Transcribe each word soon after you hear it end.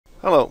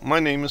Hello, my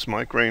name is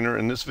Mike Rayner,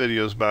 and this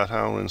video is about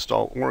how to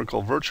install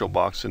Oracle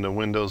VirtualBox into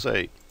Windows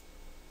 8.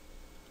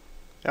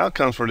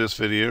 Outcomes for this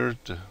video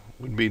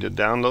would be to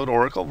download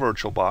Oracle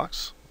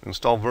VirtualBox,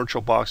 install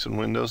VirtualBox in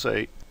Windows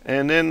 8,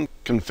 and then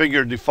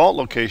configure default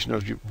location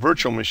of your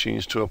virtual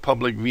machines to a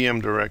public VM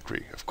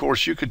directory. Of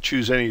course, you could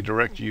choose any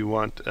directory you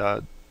want.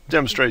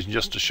 Demonstration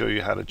just to show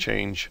you how to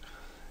change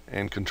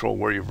and control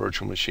where your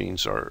virtual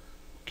machines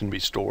can be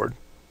stored.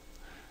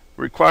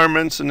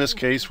 Requirements in this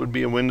case would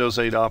be a Windows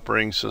 8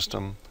 operating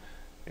system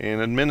and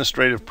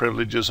administrative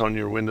privileges on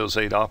your Windows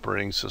 8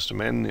 operating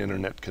system and the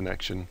internet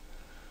connection.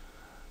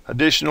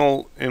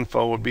 Additional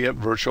info would be at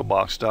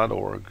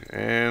virtualbox.org,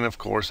 and of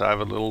course I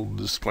have a little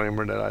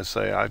disclaimer that I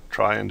say I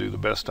try and do the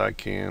best I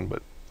can,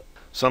 but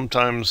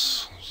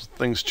sometimes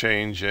things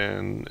change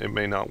and it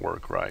may not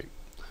work right.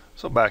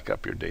 So back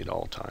up your data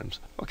all times.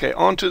 Okay,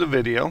 on to the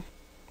video.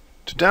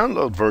 To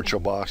download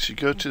VirtualBox, you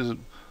go to the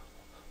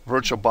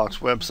VirtualBox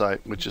website,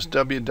 which is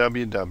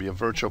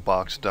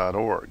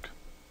www.virtualbox.org.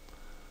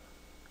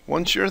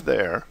 Once you're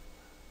there,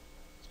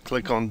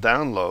 click on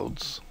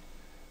Downloads,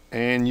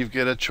 and you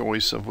get a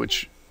choice of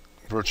which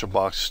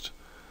VirtualBox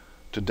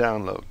to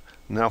download.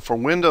 Now for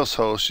Windows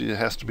hosts, it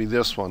has to be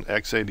this one,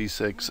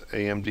 x86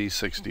 AMD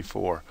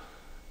 64.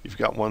 You've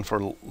got one for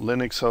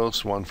Linux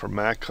hosts, one for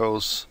Mac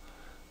hosts,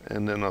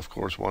 and then of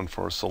course one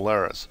for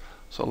Solaris.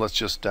 So let's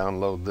just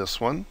download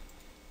this one.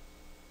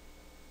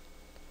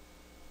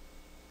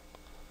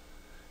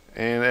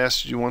 And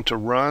asks you want to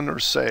run or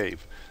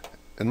save.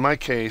 In my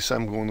case,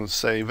 I'm going to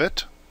save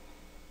it.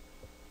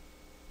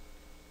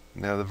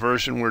 Now the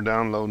version we're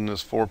downloading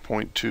is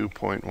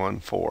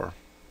 4.2.14.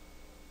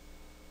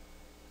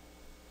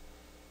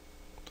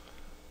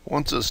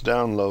 Once it's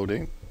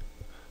downloading,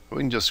 we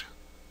can just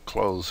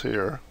close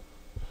here,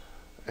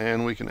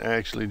 and we can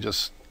actually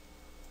just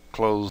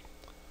close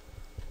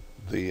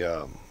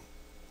the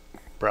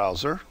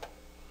browser,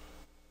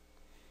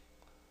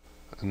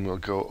 and we'll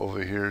go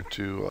over here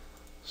to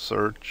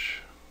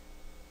search,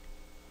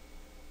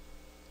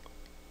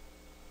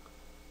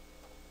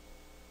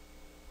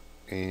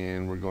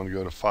 and we're going to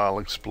go to File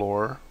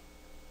Explorer.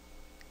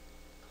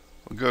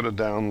 We'll go to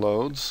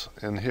Downloads,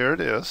 and here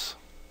it is.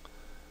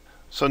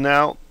 So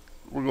now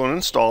we're going to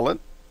install it.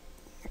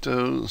 To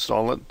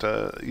install it,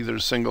 either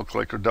single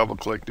click or double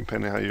click,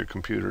 depending on how your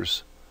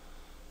computer's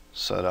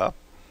set up.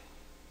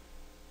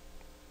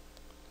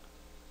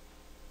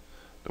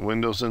 The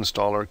Windows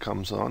installer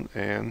comes on,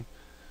 and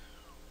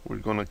we're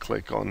going to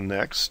click on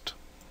Next,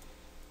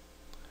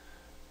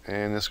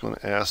 and it's going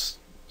to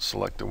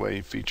select the way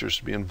features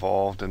to be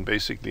involved, and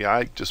basically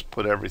I just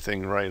put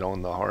everything right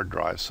on the hard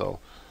drive, so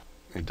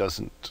it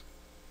doesn't,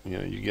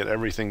 you get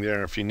everything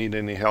there. If you need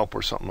any help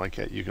or something like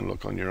that, you can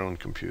look on your own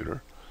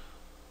computer.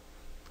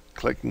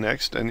 Click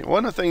Next, and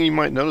one thing you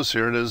might notice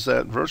here is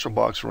that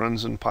VirtualBox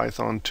runs in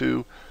Python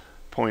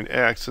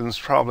 2.x, and it's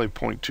probably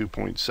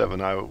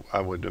 0.2.7 I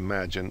would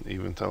imagine,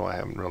 even though I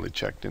haven't really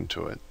checked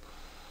into it.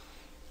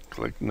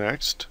 Click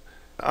Next.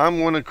 I'm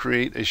going to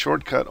create a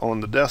shortcut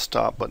on the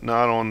desktop but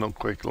not on the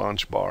quick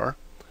launch bar.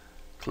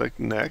 Click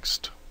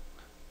Next,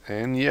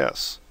 and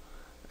yes,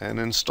 and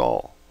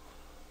install.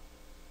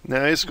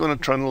 Now it's going to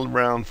trundle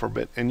around for a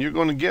bit, and you're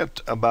going to get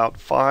about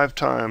 5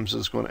 times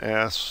it's going to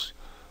ask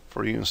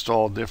for you to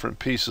install different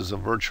pieces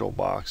of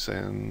VirtualBox,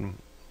 and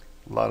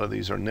a lot of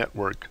these are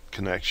network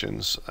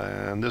connections,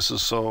 and this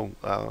is so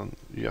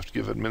you have to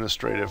give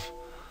administrative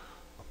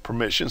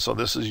permission. So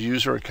this is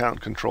user account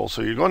control,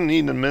 so you're going to need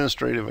an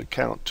administrative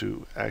account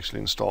to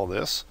actually install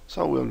this.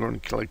 So we're going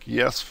to click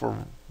yes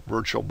for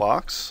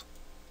VirtualBox,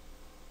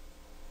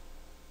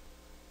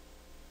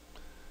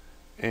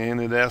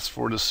 and it asks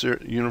for the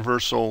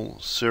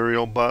Universal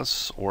Serial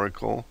Bus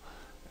Oracle,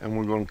 and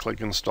we're going to click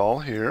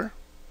install here.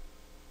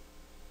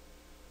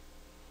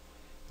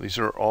 These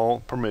are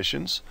all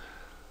permissions.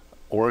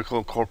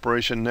 Oracle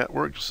Corporation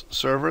Network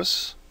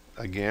Service,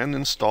 again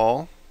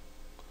install.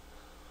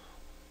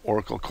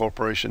 Oracle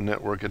Corporation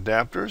Network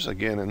Adapters,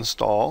 again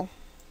install.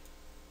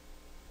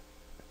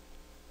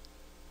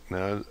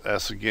 Now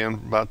that's again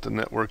about the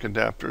network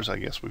adapters. I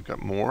guess we've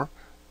got more.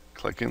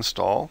 Click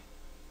install.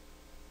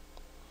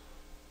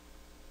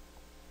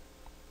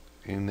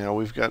 And now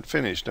we've got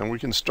finished. Now we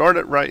can start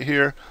it right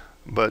here,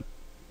 and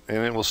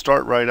it will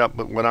start right up,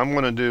 but what I'm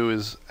going to do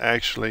is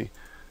actually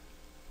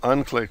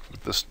unclick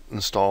this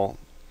install,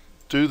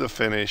 do the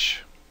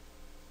finish,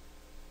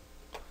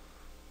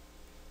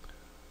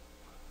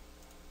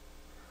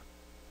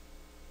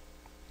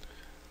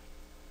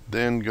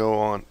 then go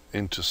on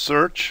into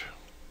search.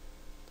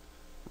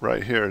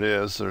 Right here it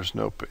is. There's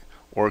no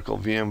Oracle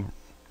VM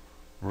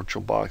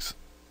VirtualBox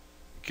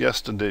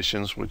guest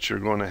editions, which you're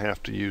going to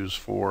have to use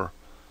for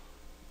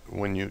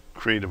when you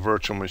create a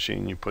virtual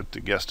machine. You put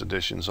the guest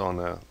editions on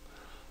a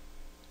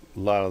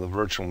lot of the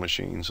virtual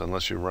machines,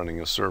 unless you're running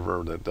a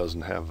server that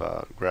doesn't have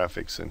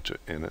graphics in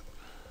it.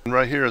 And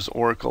right here is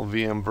Oracle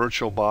VM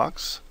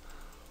VirtualBox.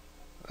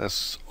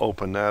 Let's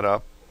open that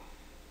up.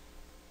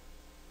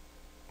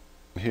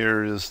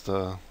 Here is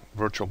the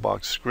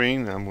VirtualBox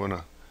screen. I'm going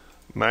to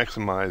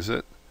maximize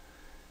it.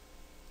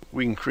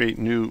 we can create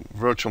new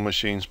virtual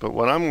machines, but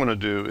what I'm going to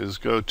do is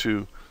go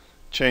to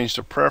change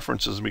the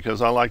preferences,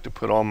 because I like to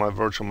put all my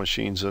virtual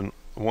machines in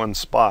one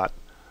spot.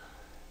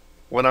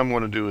 What I'm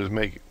going to do is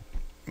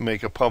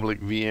make a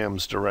public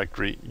VMs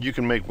directory. You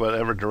can make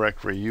whatever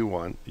directory you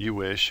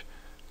wish.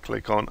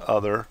 Click on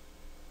Other,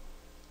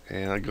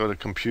 and I go to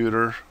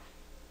Computer,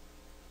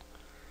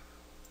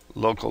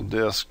 Local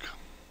Disk,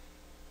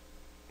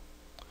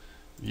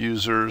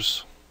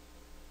 Users,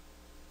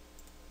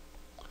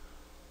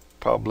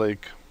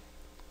 Public,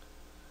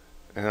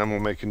 and I'm going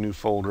to make a new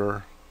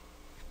folder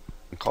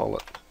and call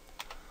it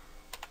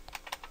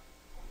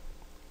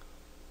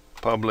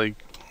Public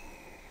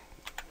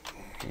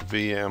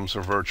VMs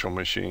or Virtual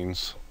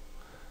Machines.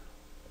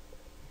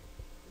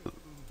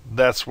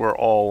 That's where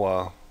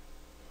all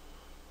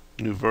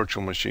new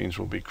virtual machines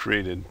will be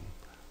created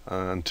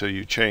until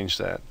you change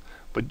that.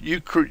 But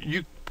you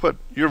put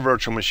your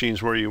virtual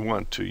machines where you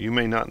want to. You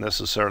may not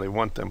necessarily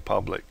want them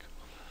public,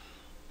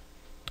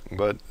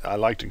 but I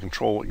like to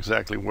control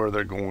exactly where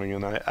they're going,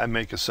 and I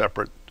make a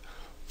separate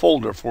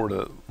folder for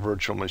the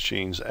virtual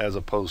machines as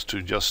opposed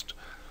to just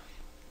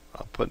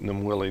putting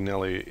them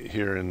willy-nilly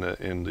here in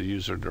the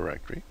user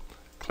directory.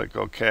 Click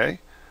OK.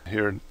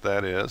 Here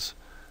that is,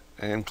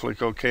 and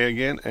click OK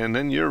again, and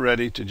then you're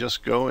ready to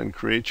just go and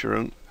create your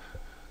own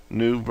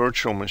new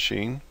virtual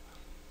machine.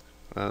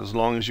 As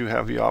long as you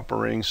have the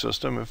operating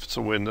system. If it's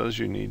a Windows,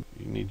 you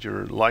need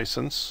your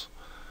license,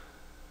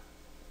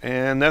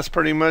 and that's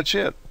pretty much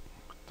it.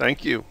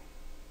 Thank you.